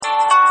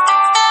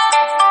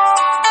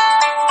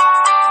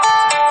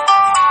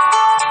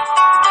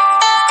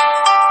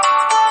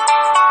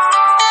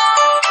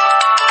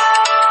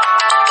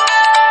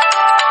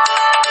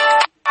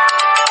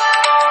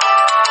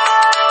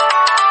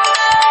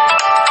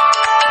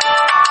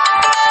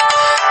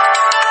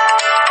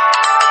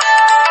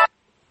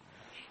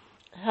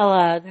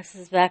This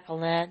is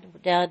Becklin,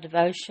 daily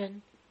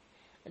devotion.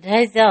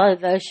 Today's daily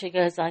devotion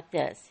goes like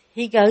this.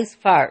 He goes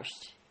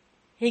first.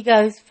 He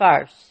goes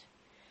first.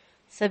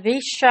 So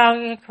be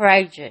strong and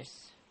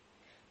courageous.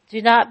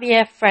 Do not be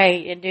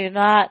afraid and do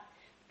not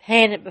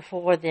panic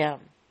before them.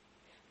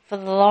 For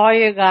the Lord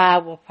your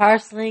God will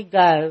personally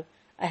go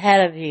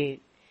ahead of you.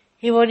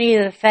 He will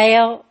neither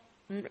fail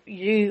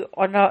you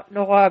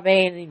nor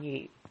abandon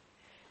you.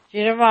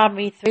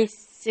 Deuteronomy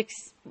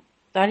 31:6.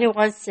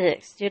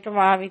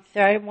 Deuteronomy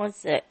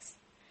 31:6.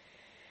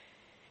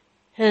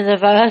 And the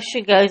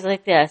devotion goes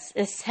like this.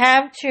 It's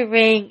time to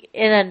ring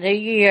in a new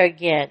year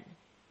again.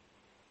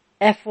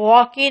 If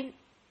walking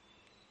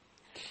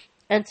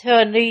into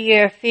a new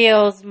year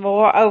feels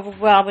more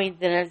overwhelming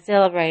than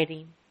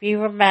exhilarating, be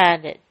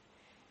reminded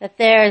that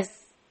there is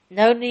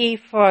no need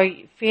for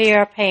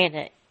fear or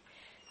panic.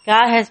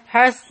 God has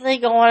personally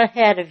gone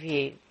ahead of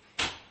you.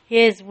 He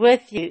is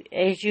with you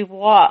as you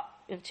walk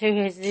into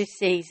this new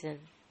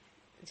season.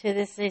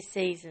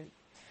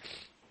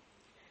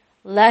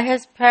 Let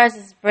His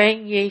presence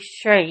bring you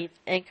strength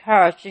and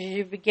courage as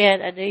you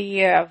begin a new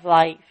year of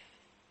life.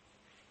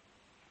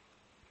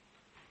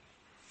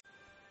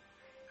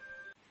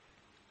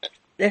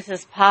 This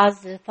is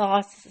positive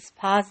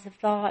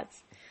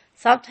thoughts.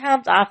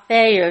 Sometimes our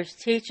failures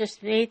teach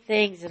us many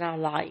things in our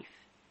life.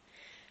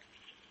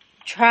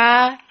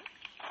 Try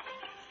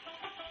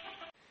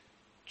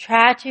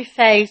to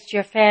face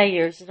your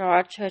failures in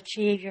order to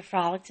achieve your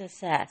following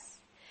success.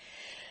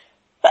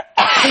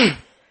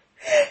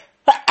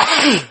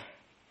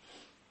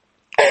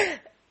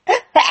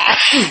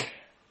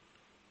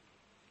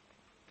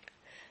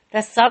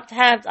 That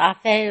sometimes our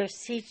failures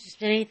teach us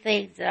many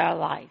things in our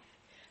life.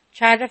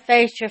 Try to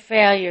face your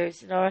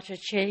failures in order to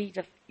achieve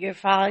your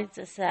following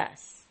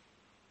success.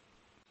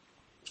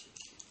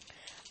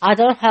 I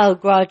don't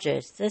hold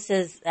grudges. This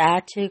is an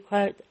attitude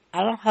quote.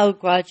 I don't hold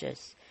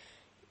grudges.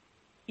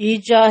 You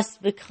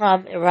just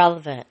become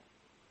irrelevant.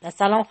 I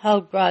don't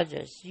hold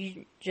grudges.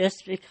 You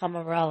just become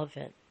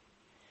irrelevant.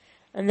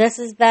 And this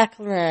is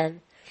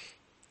Becklin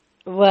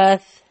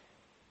with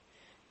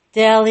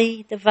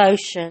Daily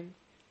Devotion.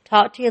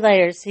 Talk to you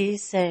later. See you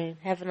soon.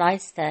 Have a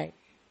nice day.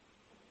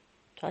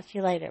 Talk to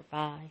you later.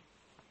 Bye.